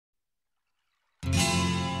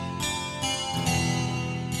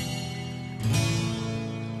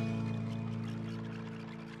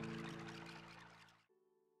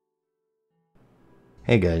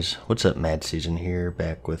Hey guys, what's up? MadSeason here,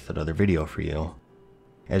 back with another video for you.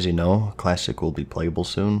 As you know, Classic will be playable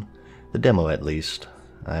soon, the demo at least.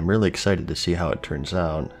 I'm really excited to see how it turns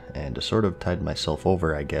out, and to sort of tide myself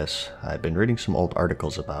over I guess, I've been reading some old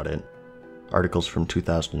articles about it. Articles from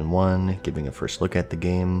 2001, giving a first look at the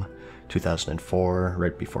game, 2004,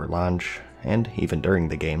 right before launch, and even during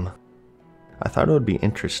the game. I thought it would be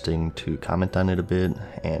interesting to comment on it a bit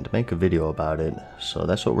and make a video about it, so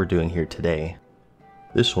that's what we're doing here today.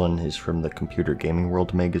 This one is from the Computer Gaming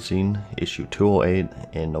World magazine, issue 208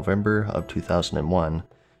 in November of 2001,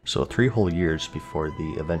 so 3 whole years before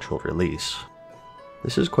the eventual release.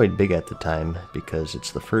 This is quite big at the time because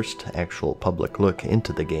it's the first actual public look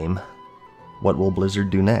into the game. What will Blizzard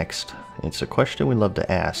do next? It's a question we love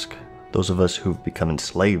to ask, those of us who've become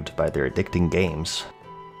enslaved by their addicting games.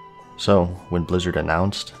 So, when Blizzard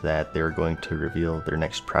announced that they were going to reveal their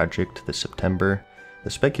next project this September, the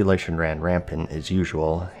speculation ran rampant as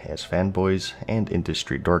usual, as fanboys and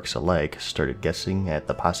industry dorks alike started guessing at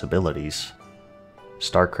the possibilities.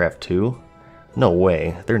 StarCraft 2? No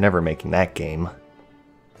way, they're never making that game.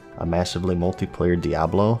 A massively multiplayer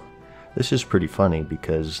Diablo? This is pretty funny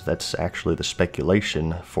because that's actually the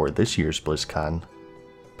speculation for this year's BlizzCon.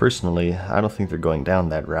 Personally, I don't think they're going down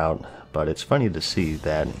that route, but it's funny to see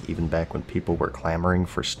that even back when people were clamoring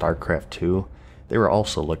for StarCraft 2, they were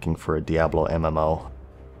also looking for a Diablo MMO.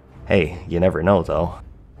 Hey, you never know though.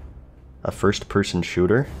 A first-person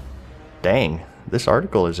shooter? Dang, this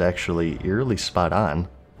article is actually eerily spot on.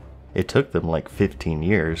 It took them like 15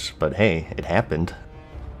 years, but hey, it happened.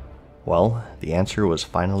 Well, the answer was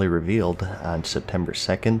finally revealed on September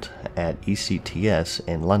 2nd at ECTS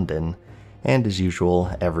in London, and as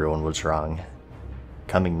usual, everyone was wrong.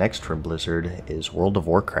 Coming next from Blizzard is World of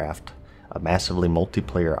Warcraft, a massively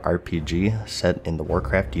multiplayer RPG set in the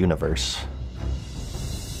Warcraft universe.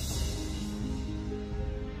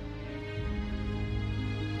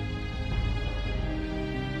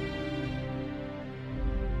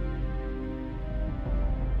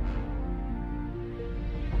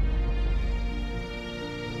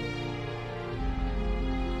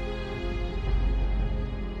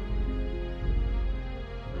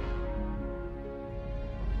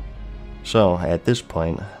 So, at this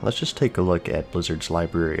point, let's just take a look at Blizzard's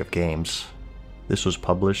library of games. This was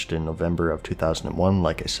published in November of 2001,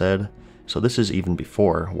 like I said, so this is even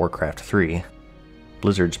before Warcraft 3.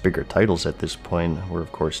 Blizzard's bigger titles at this point were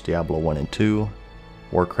of course Diablo 1 and 2,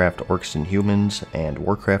 Warcraft Orcs and Humans and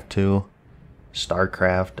Warcraft 2,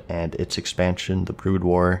 StarCraft and its expansion, the Brood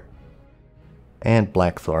War, and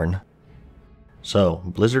Blackthorn. So,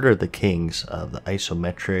 Blizzard are the kings of the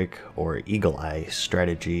isometric or eagle eye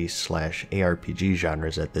strategy / ARPG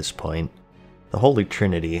genres at this point, the holy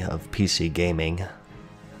trinity of PC gaming.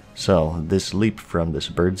 So, this leap from this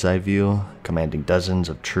bird's eye view, commanding dozens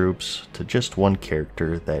of troops, to just one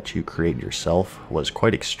character that you create yourself was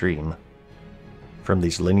quite extreme. From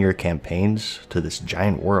these linear campaigns to this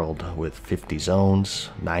giant world with 50 zones,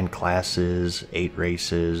 9 classes, 8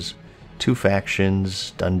 races, 2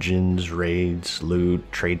 factions, dungeons, raids, loot,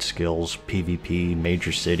 trade skills, PvP,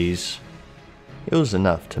 major cities. It was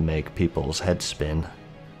enough to make people's heads spin.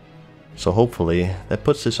 So hopefully, that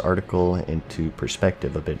puts this article into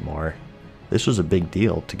perspective a bit more. This was a big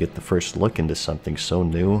deal to get the first look into something so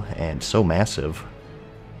new and so massive.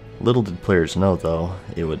 Little did players know though,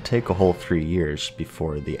 it would take a whole 3 years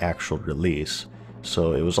before the actual release,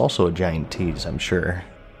 so it was also a giant tease, I'm sure.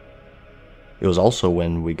 It was also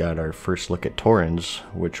when we got our first look at Taurens,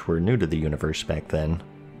 which were new to the universe back then.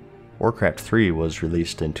 Warcraft 3 was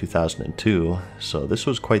released in 2002, so this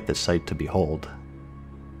was quite the sight to behold.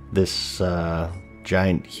 This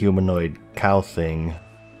giant humanoid cow thing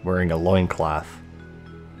wearing a loincloth.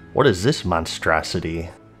 What is this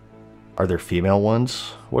monstrosity? Are there female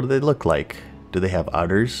ones? What do they look like? Do they have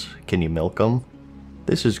udders? Can you milk them?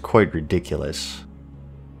 This is quite ridiculous.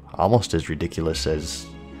 Almost as ridiculous as...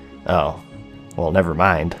 oh. Well, never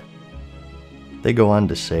mind. They go on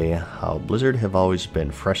to say how Blizzard have always been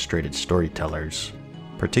frustrated storytellers,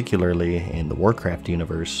 particularly in the Warcraft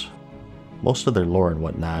universe. Most of their lore and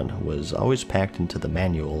whatnot was always packed into the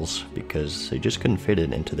manuals because they just couldn't fit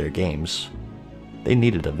it into their games. They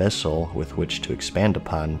needed a vessel with which to expand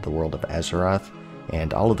upon the world of Azeroth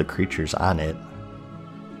and all of the creatures on it.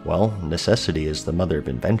 Well, necessity is the mother of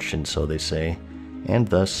invention, so they say, and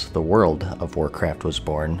thus the world of Warcraft was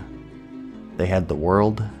born. They had the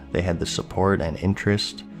world, they had the support and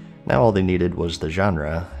interest, now all they needed was the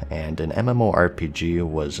genre, and an MMORPG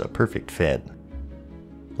was a perfect fit.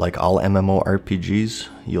 Like all MMORPGs,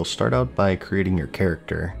 you'll start out by creating your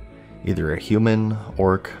character, either a human,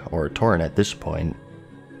 orc, or a tauren at this point.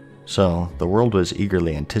 So, the world was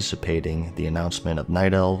eagerly anticipating the announcement of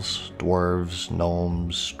night elves, dwarves,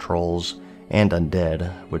 gnomes, trolls, and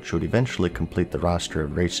undead, which would eventually complete the roster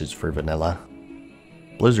of races for vanilla.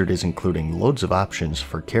 Blizzard is including loads of options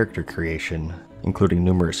for character creation, including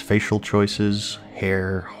numerous facial choices,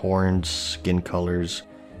 hair, horns, skin colors,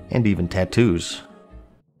 and even tattoos.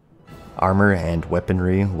 Armor and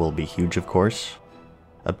weaponry will be huge, of course.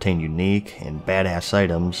 Obtain unique and badass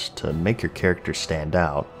items to make your character stand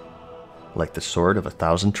out, like the Sword of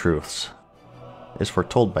 1,000 Truths, as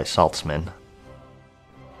foretold by Saltzman.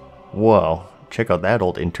 Whoa, check out that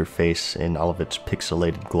old interface in all of its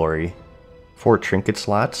pixelated glory. 4 trinket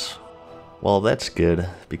slots? Well, that's good,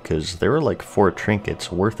 because there were like 4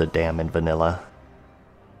 trinkets worth a damn in vanilla.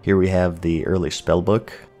 Here we have the early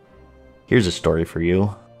spellbook. Here's a story for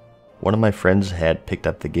you. One of my friends had picked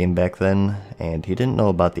up the game back then, and he didn't know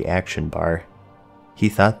about the action bar. He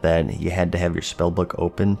thought that you had to have your spellbook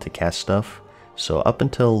open to cast stuff, so up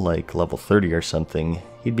until like level 30 or something,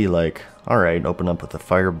 he'd be like, alright, open up with a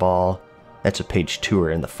fireball, that's a page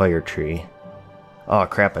 2er in the fire tree. Oh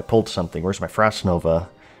crap, I pulled something, where's my Frost Nova?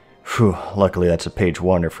 Phew, luckily that's a page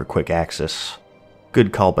 1er for quick access.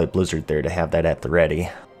 Good call by Blizzard there to have that at the ready.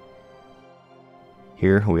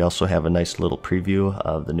 Here we also have a nice little preview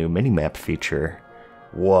of the new minimap feature.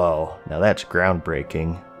 Whoa, now that's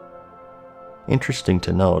groundbreaking. Interesting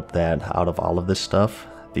to note that out of all of this stuff,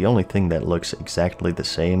 the only thing that looks exactly the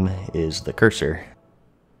same is the cursor.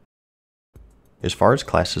 As far as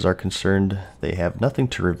classes are concerned, they have nothing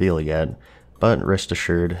to reveal yet, but rest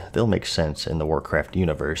assured they'll make sense in the Warcraft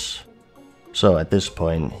universe. So at this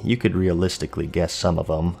point, you could realistically guess some of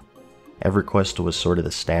them. EverQuest was sort of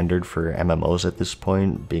the standard for MMOs at this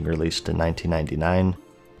point, being released in 1999,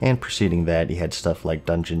 and preceding that you had stuff like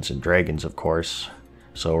Dungeons and Dragons, of course.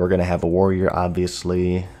 So we're gonna have a warrior,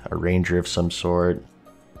 obviously, a ranger of some sort,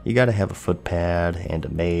 you gotta have a footpad, and a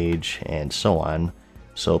mage, and so on.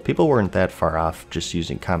 So people weren't that far off just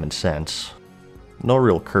using common sense. No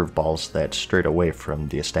real curveballs that strayed away from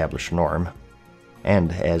the established norm.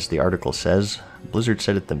 And as the article says, Blizzard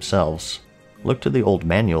said it themselves, look to the old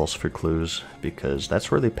manuals for clues, because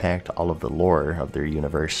that's where they packed all of the lore of their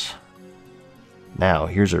universe. Now,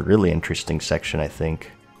 here's a really interesting section, I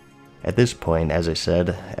think. At this point, as I said,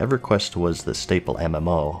 EverQuest was the staple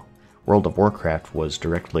MMO. World of Warcraft was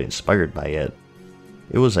directly inspired by it.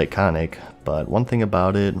 It was iconic, but one thing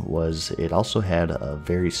about it was it also had a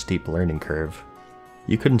very steep learning curve.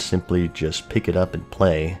 You couldn't simply just pick it up and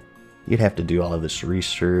play. You'd have to do all of this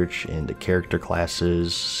research into character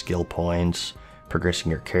classes, skill points, progressing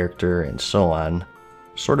your character, and so on.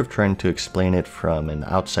 Sort of trying to explain it from an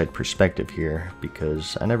outside perspective here,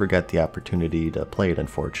 because I never got the opportunity to play it,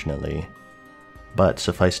 unfortunately. But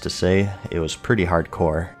suffice to say, it was pretty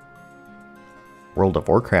hardcore. World of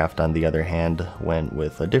Warcraft, on the other hand, went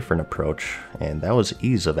with a different approach, and that was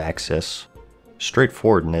ease of access,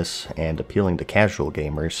 straightforwardness, and appealing to casual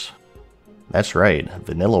gamers. That's right,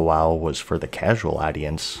 Vanilla WoW was for the casual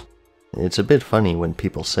audience. It's a bit funny when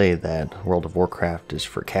people say that World of Warcraft is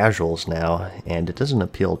for casuals now, and it doesn't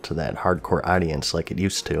appeal to that hardcore audience like it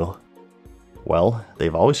used to. Well,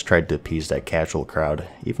 they've always tried to appease that casual crowd,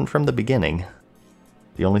 even from the beginning.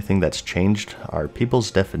 The only thing that's changed are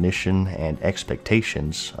people's definition and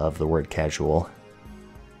expectations of the word casual.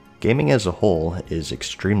 Gaming as a whole is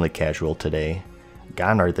extremely casual today.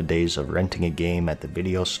 Gone are the days of renting a game at the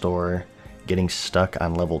video store, getting stuck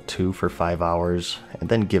on level 2 for 5 hours, and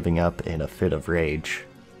then giving up in a fit of rage.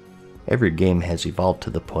 Every game has evolved to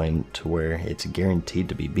the point to where it's guaranteed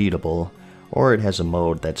to be beatable, or it has a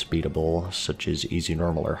mode that's beatable, such as easy,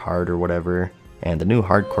 normal, or hard, or whatever. And the new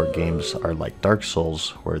hardcore games are like Dark Souls,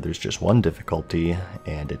 where there's just one difficulty,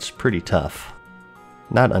 and it's pretty tough.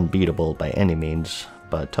 Not unbeatable by any means,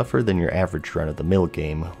 but tougher than your average run-of-the-mill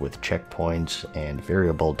game with checkpoints and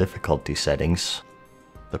variable difficulty settings.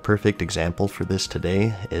 The perfect example for this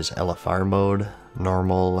today is LFR mode,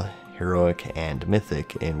 normal, heroic, and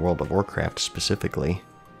mythic in World of Warcraft specifically.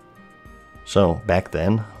 So, back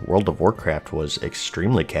then, World of Warcraft was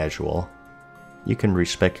extremely casual. You can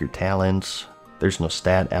respec your talents. There's no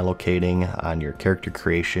stat allocating on your character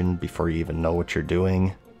creation before you even know what you're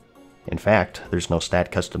doing. In fact, there's no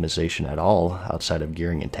stat customization at all outside of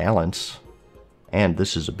gearing and talents. And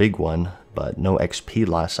this is a big one, but no XP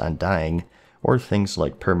loss on dying, or things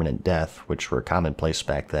like permanent death, which were commonplace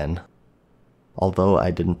back then. Although I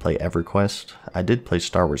didn't play EverQuest, I did play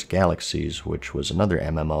Star Wars Galaxies, which was another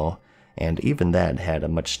MMO, and even that had a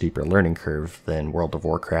much steeper learning curve than World of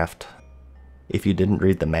Warcraft. If you didn't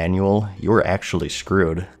read the manual, you were actually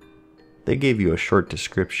screwed. They gave you a short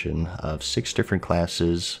description of 6 different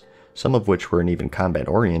classes, some of which weren't even combat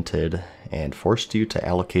oriented, and forced you to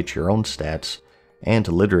allocate your own stats, and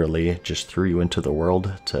literally just threw you into the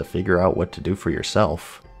world to figure out what to do for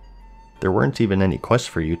yourself. There weren't even any quests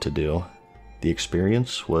for you to do. The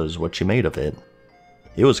experience was what you made of it.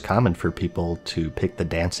 It was common for people to pick the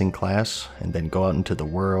dancing class and then go out into the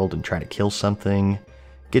world and try to kill something,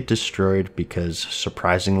 get destroyed because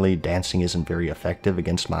surprisingly dancing isn't very effective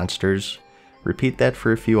against monsters, repeat that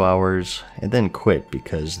for a few hours, and then quit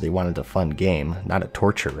because they wanted a fun game, not a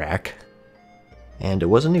torture rack. And it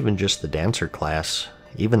wasn't even just the dancer class,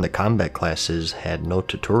 even the combat classes had no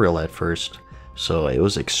tutorial at first, so it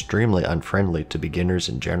was extremely unfriendly to beginners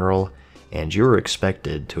in general, and you were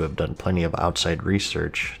expected to have done plenty of outside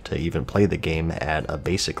research to even play the game at a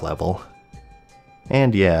basic level.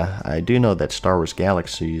 And yeah, I do know that Star Wars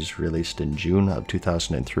Galaxies released in June of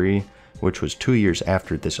 2003, which was 2 years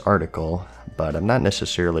after this article, but I'm not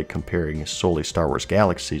necessarily comparing solely Star Wars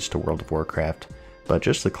Galaxies to World of Warcraft, but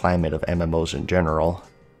just the climate of MMOs in general.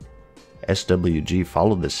 SWG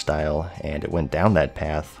followed this style, and it went down that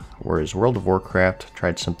path, whereas World of Warcraft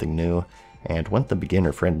tried something new and went the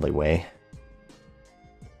beginner-friendly way.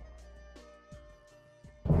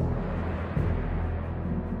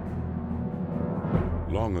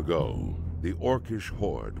 Long ago, the Orcish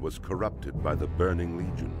horde was corrupted by the Burning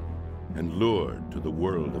Legion and lured to the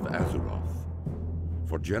world of Azeroth.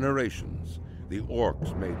 For generations, the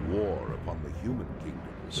orcs made war upon the human kingdom.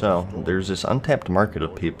 So, there's this untapped market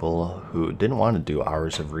of people who didn't want to do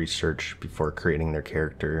hours of research before creating their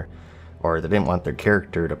character, or they didn't want their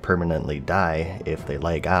character to permanently die if they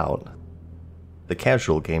lag out. The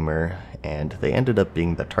casual gamer, and they ended up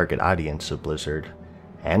being the target audience of Blizzard.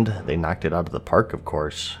 And they knocked it out of the park, of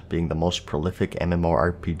course, being the most prolific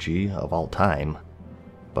MMORPG of all time.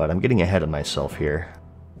 But I'm getting ahead of myself here.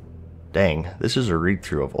 Dang, this is a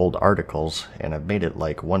read-through of old articles, and I've made it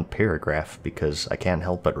like one paragraph because I can't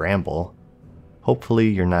help but ramble. Hopefully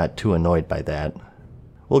you're not too annoyed by that.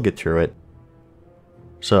 We'll get through it.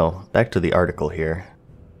 So, back to the article here.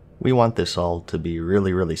 We want this all to be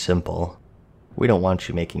really simple. We don't want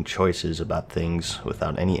you making choices about things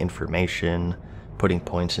without any information, putting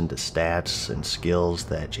points into stats and skills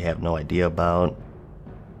that you have no idea about.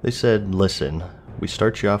 They said, listen, we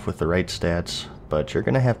start you off with the right stats, but you're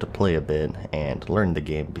gonna have to play a bit and learn the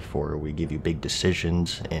game before we give you big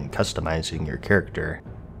decisions in customizing your character.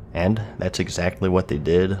 And that's exactly what they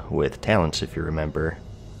did with talents, if you remember.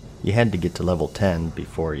 You had to get to level 10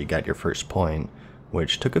 before you got your first point,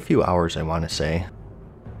 which took a few hours, I want to say.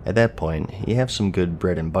 At that point, you have some good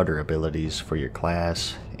bread and butter abilities for your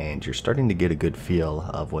class, and you're starting to get a good feel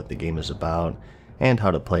of what the game is about and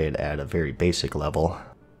how to play it at a very basic level.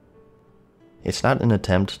 It's not an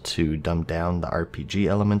attempt to dumb down the RPG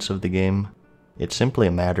elements of the game. It's simply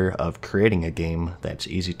a matter of creating a game that's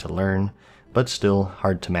easy to learn, but still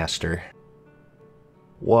hard to master.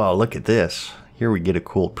 Whoa, look at this! Here we get a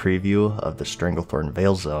cool preview of the Stranglethorn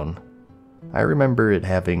Veil Zone. I remember it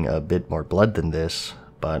having a bit more blood than this,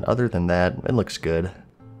 but other than that, it looks good.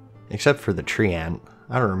 Except for the tree ant,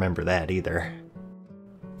 I don't remember that either.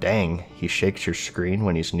 Dang, he shakes your screen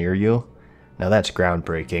when he's near you? Now that's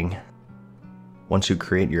groundbreaking. Once you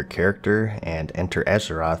create your character and enter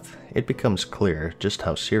Azeroth, it becomes clear just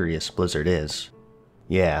how serious Blizzard is.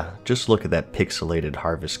 Yeah, just look at that pixelated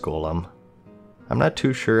harvest golem. I'm not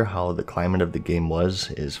too sure how the climate of the game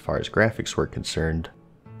was as far as graphics were concerned.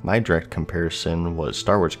 My direct comparison was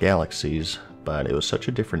Star Wars Galaxies, but it was such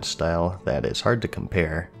a different style that it's hard to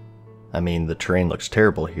compare. I mean, the terrain looks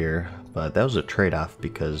terrible here, but that was a trade-off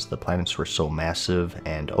because the planets were so massive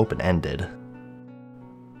and open-ended.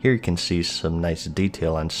 Here you can see some nice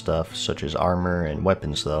detail on stuff such as armor and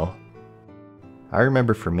weapons though. I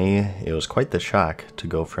remember for me, it was quite the shock to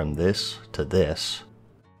go from this to this.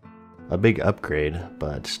 A big upgrade,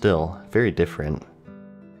 but still very different.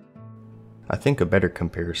 I think a better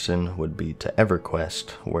comparison would be to EverQuest,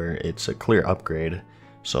 where it's a clear upgrade,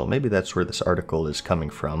 so maybe that's where this article is coming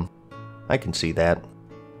from. I can see that.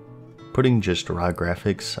 Putting just raw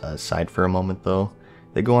graphics aside for a moment though,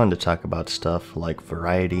 they go on to talk about stuff like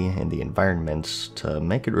variety in the environments to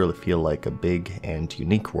make it really feel like a big and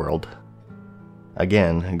unique world.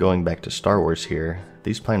 Again, going back to Star Wars here,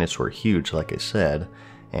 these planets were huge like I said,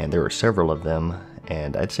 and there were several of them,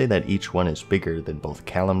 and I'd say that each one is bigger than both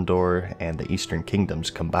Kalimdor and the Eastern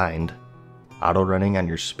Kingdoms combined. Auto-running on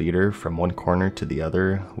your speeder from one corner to the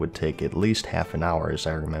other would take at least half an hour as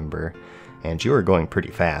I remember, and you were going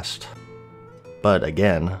pretty fast. But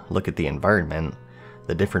again, look at the environment.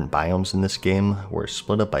 The different biomes in this game were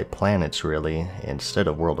split up by planets really, instead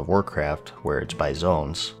of World of Warcraft where it's by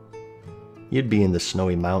zones. You'd be in the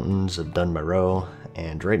snowy mountains of Dunmarrow,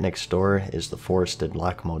 and right next door is the forested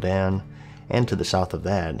Lac Modan, and to the south of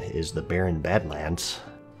that is the barren Badlands,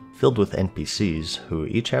 filled with NPCs who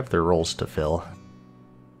each have their roles to fill.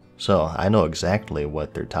 So I know exactly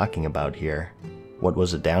what they're talking about here. What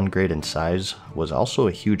was a downgrade in size was also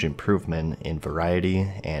a huge improvement in variety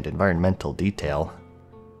and environmental detail.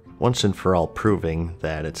 Once and for all proving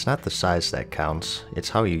that it's not the size that counts, it's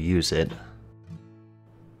how you use it.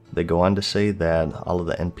 They go on to say that all of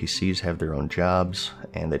the NPCs have their own jobs,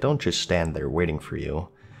 and they don't just stand there waiting for you,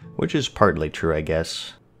 which is partly true, I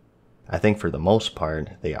guess. I think for the most part,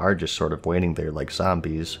 they are just sort of waiting there like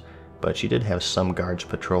zombies, but you did have some guards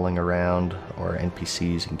patrolling around, or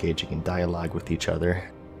NPCs engaging in dialogue with each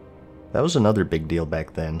other. That was another big deal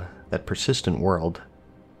back then, that persistent world.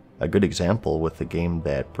 A good example with the game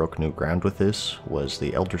that broke new ground with this was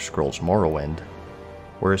the Elder Scrolls Morrowind.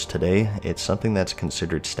 Whereas today, it's something that's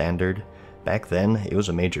considered standard, back then it was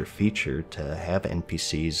a major feature to have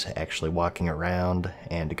NPCs actually walking around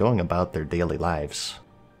and going about their daily lives.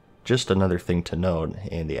 Just another thing to note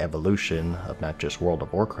in the evolution of not just World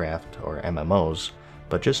of Warcraft or MMOs,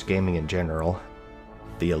 but just gaming in general.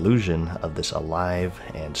 The illusion of this alive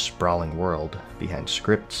and sprawling world behind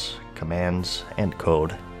scripts, commands, and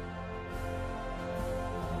code.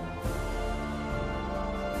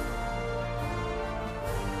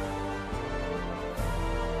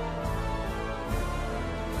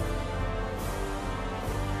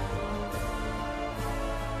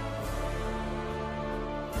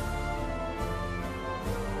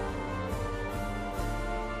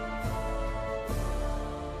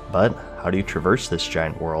 But how do you traverse this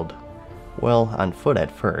giant world? Well, on foot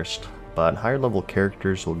at first, but higher level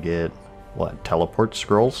characters will get, teleport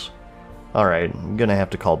scrolls? Alright, I'm gonna have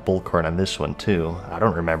to call bullcorn on this one too, I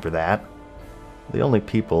don't remember that. The only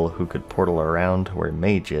people who could portal around were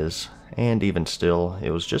mages, and even still,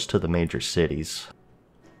 it was just to the major cities.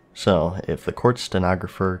 So, if the court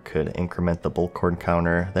stenographer could increment the bullcorn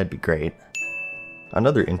counter, that'd be great.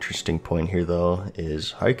 Another interesting point here though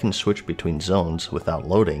is how you can switch between zones without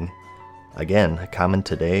loading. Again, common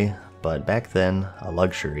today, but back then a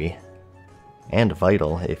luxury. And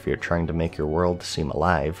vital if you're trying to make your world seem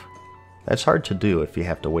alive. That's hard to do if you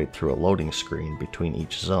have to wait through a loading screen between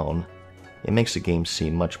each zone. It makes the game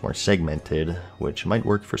seem much more segmented, which might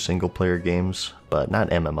work for single player games, but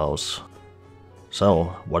not MMOs. So,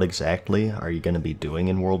 what exactly are you going to be doing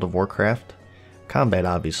in World of Warcraft? Combat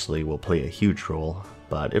obviously will play a huge role,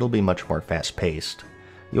 but it'll be much more fast-paced.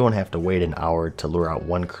 You won't have to wait an hour to lure out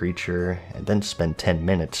one creature and then spend 10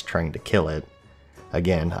 minutes trying to kill it.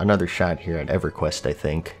 Again, another shot here at EverQuest, I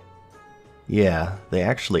think. Yeah, they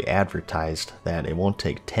actually advertised that it won't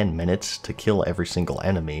take 10 minutes to kill every single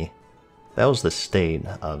enemy. That was the state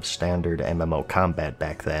of standard MMO combat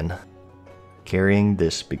back then. Carrying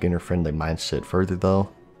this beginner-friendly mindset further though,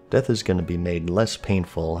 death is going to be made less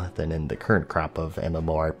painful than in the current crop of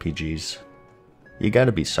MMORPGs. You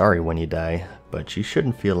gotta be sorry when you die, but you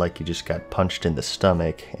shouldn't feel like you just got punched in the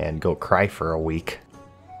stomach and go cry for a week.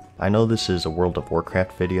 I know this is a World of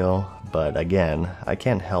Warcraft video, but again, I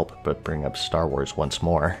can't help but bring up Star Wars once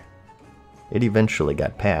more. It eventually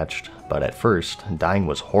got patched, but at first, dying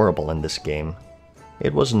was horrible in this game.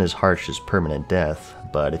 It wasn't as harsh as permanent death,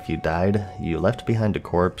 but if you died, you left behind a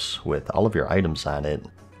corpse with all of your items on it.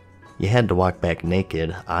 You had to walk back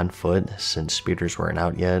naked, on foot, since speeders weren't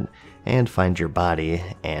out yet, and find your body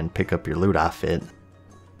and pick up your loot off it.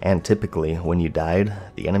 And typically, when you died,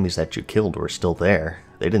 the enemies that you killed were still there.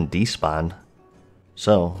 They didn't despawn.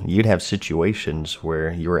 So, you'd have situations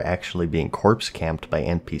where you were actually being corpse camped by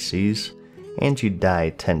NPCs, and you'd die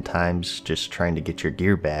 10 times just trying to get your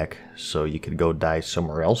gear back, so you could go die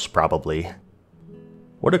somewhere else probably.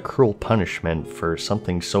 What a cruel punishment for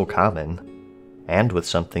something so common. And with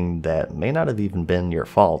something that may not have even been your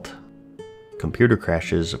fault. Computer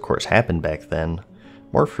crashes of course happened back then,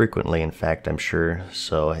 more frequently in fact I'm sure,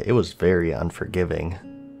 so it was very unforgiving.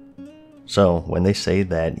 So when they say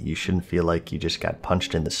that you shouldn't feel like you just got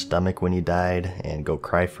punched in the stomach when you died and go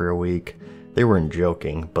cry for a week, they weren't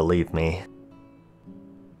joking, believe me.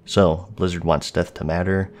 So Blizzard wants death to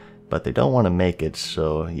matter, but they don't want to make it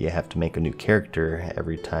so you have to make a new character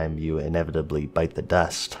every time you inevitably bite the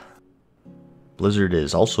dust. Blizzard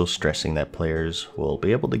is also stressing that players will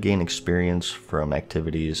be able to gain experience from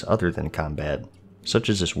activities other than combat, such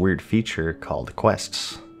as this weird feature called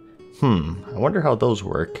quests. I wonder how those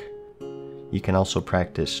work. You can also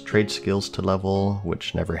practice trade skills to level,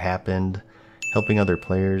 which never happened, helping other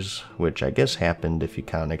players, which I guess happened if you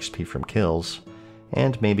count XP from kills,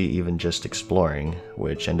 and maybe even just exploring,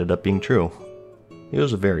 which ended up being true. It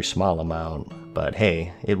was a very small amount, but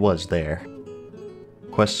hey, it was there.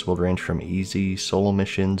 Quests will range from easy solo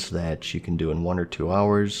missions that you can do in 1 or 2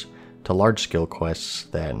 hours, to large-scale quests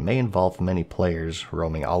that may involve many players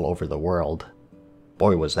roaming all over the world.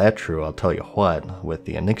 Boy was that true, I'll tell you what, with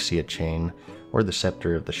the Onyxia chain, or the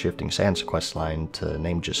Scepter of the Shifting Sands questline, to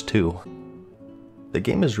name just 2. The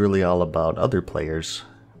game is really all about other players.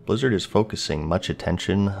 Blizzard is focusing much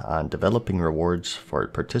attention on developing rewards for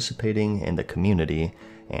participating in the community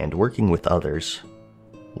and working with others.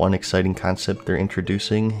 One exciting concept they're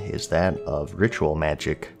introducing is that of ritual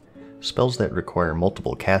magic, spells that require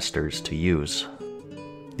multiple casters to use.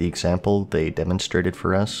 The example they demonstrated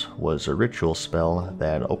for us was a ritual spell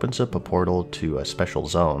that opens up a portal to a special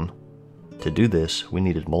zone. To do this, we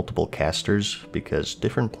needed multiple casters because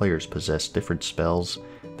different players possessed different spells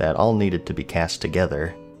that all needed to be cast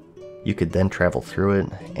together. You could then travel through it,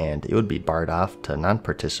 and it would be barred off to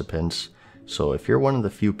non-participants, so if you're one of the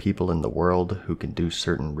few people in the world who can do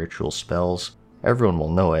certain ritual spells, everyone will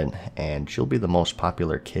know it, and you'll be the most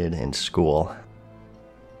popular kid in school.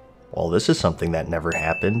 Well, this is something that never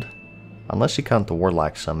happened. Unless you count the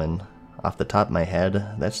Warlock summon. Off the top of my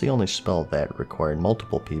head, that's the only spell that required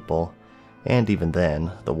multiple people, and even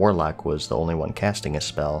then, the Warlock was the only one casting a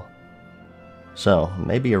spell. So,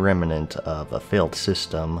 maybe a remnant of a failed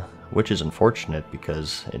system, which is unfortunate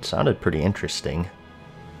because it sounded pretty interesting.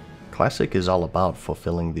 Classic is all about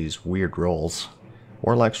fulfilling these weird roles.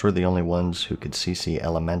 Warlocks were the only ones who could CC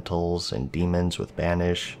elementals and demons with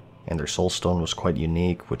Banish, and their soulstone was quite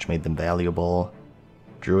unique, which made them valuable.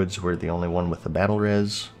 Druids were the only one with the battle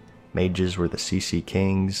res, mages were the CC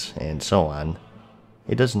kings, and so on.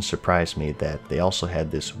 It doesn't surprise me that they also had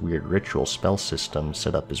this weird ritual spell system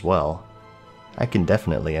set up as well. I can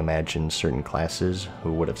definitely imagine certain classes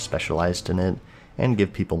who would have specialized in it and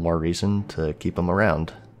give people more reason to keep them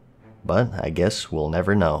around. But I guess we'll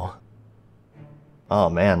never know. Oh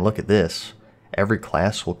man, look at this. Every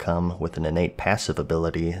class will come with an innate passive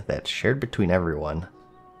ability that's shared between everyone.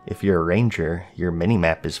 If you're a ranger, your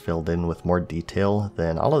minimap is filled in with more detail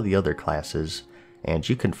than all of the other classes, and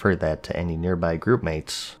you confer that to any nearby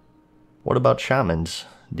groupmates. What about shamans?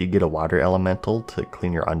 Do you get a water elemental to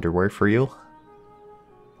clean your underwear for you?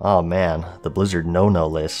 Oh man, the Blizzard no-no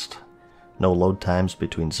list. No load times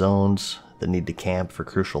between zones, the need to camp for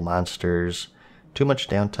crucial monsters, too much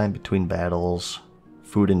downtime between battles,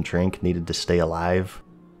 food and drink needed to stay alive.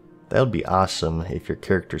 That would be awesome if your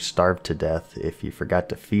character starved to death if you forgot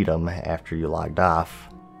to feed him after you logged off.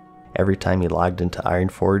 Every time you logged into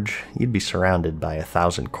Ironforge, you'd be surrounded by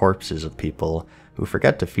 1,000 corpses of people who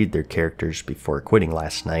forgot to feed their characters before quitting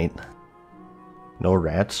last night. No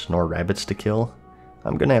rats nor rabbits to kill?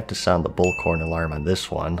 I'm gonna have to sound the bullcorn alarm on this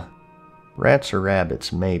one. Rats or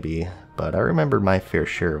rabbits maybe, but I remember my fair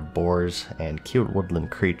share of boars and cute woodland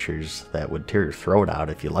creatures that would tear your throat out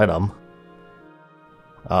if you let them.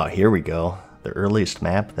 Oh, here we go, the earliest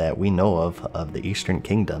map that we know of the Eastern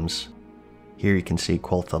Kingdoms. Here you can see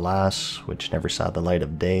Quel'Thalas, which never saw the light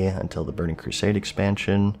of day until the Burning Crusade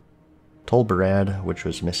expansion, Tol Barad, which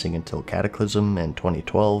was missing until Cataclysm in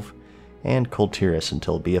 2012, and Kul Tiras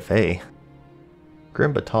until BFA.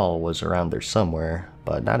 Grim Batal was around there somewhere,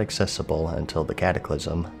 but not accessible until the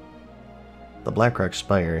Cataclysm. The Blackrock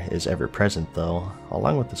Spire is ever present though,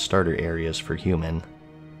 along with the starter areas for human.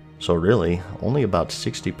 So really, only about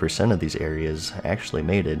 60% of these areas actually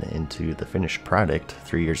made it into the finished product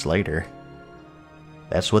 3 years later.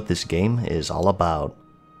 That's what this game is all about.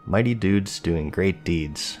 Mighty dudes doing great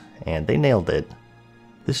deeds, and they nailed it.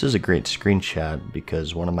 This is a great screenshot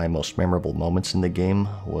because one of my most memorable moments in the game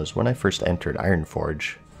was when I first entered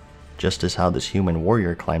Ironforge. Just as how this human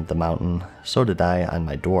warrior climbed the mountain, so did I on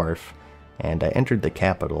my dwarf, and I entered the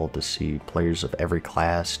capital to see players of every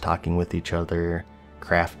class talking with each other,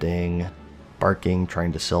 crafting, barking,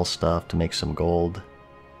 trying to sell stuff to make some gold.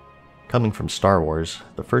 Coming from Star Wars,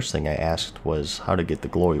 the first thing I asked was how to get the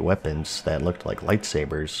glowy weapons that looked like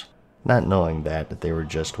lightsabers, not knowing that they were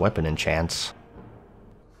just weapon enchants.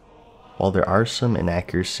 While there are some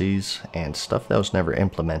inaccuracies and stuff that was never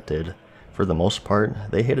implemented, for the most part,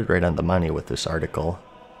 they hit it right on the money with this article.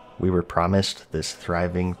 We were promised this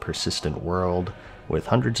thriving, persistent world with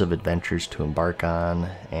hundreds of adventures to embark on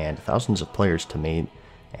and thousands of players to meet,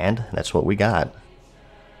 and that's what we got.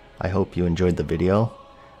 I hope you enjoyed the video.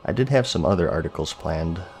 I did have some other articles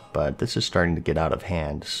planned, but this is starting to get out of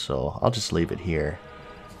hand, so I'll just leave it here.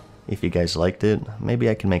 If you guys liked it, maybe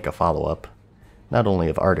I can make a follow-up. Not only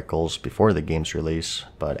of articles before the game's release,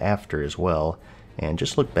 but after as well, and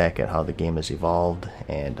just look back at how the game has evolved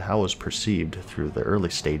and how it was perceived through the early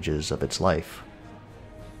stages of its life.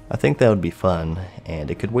 I think that would be fun,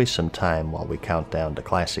 and it could waste some time while we count down to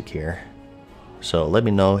Classic here. So let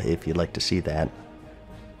me know if you'd like to see that.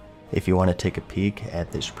 If you want to take a peek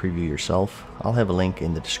at this preview yourself, I'll have a link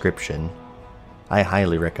in the description. I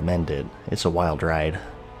highly recommend it. It's a wild ride.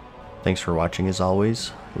 Thanks for watching as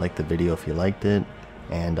always. Like the video if you liked it,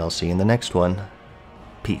 and I'll see you in the next one.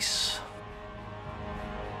 Peace.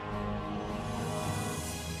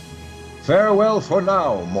 Farewell for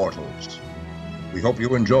now, mortals. We hope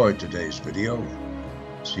you enjoyed today's video.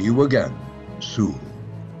 See you again soon.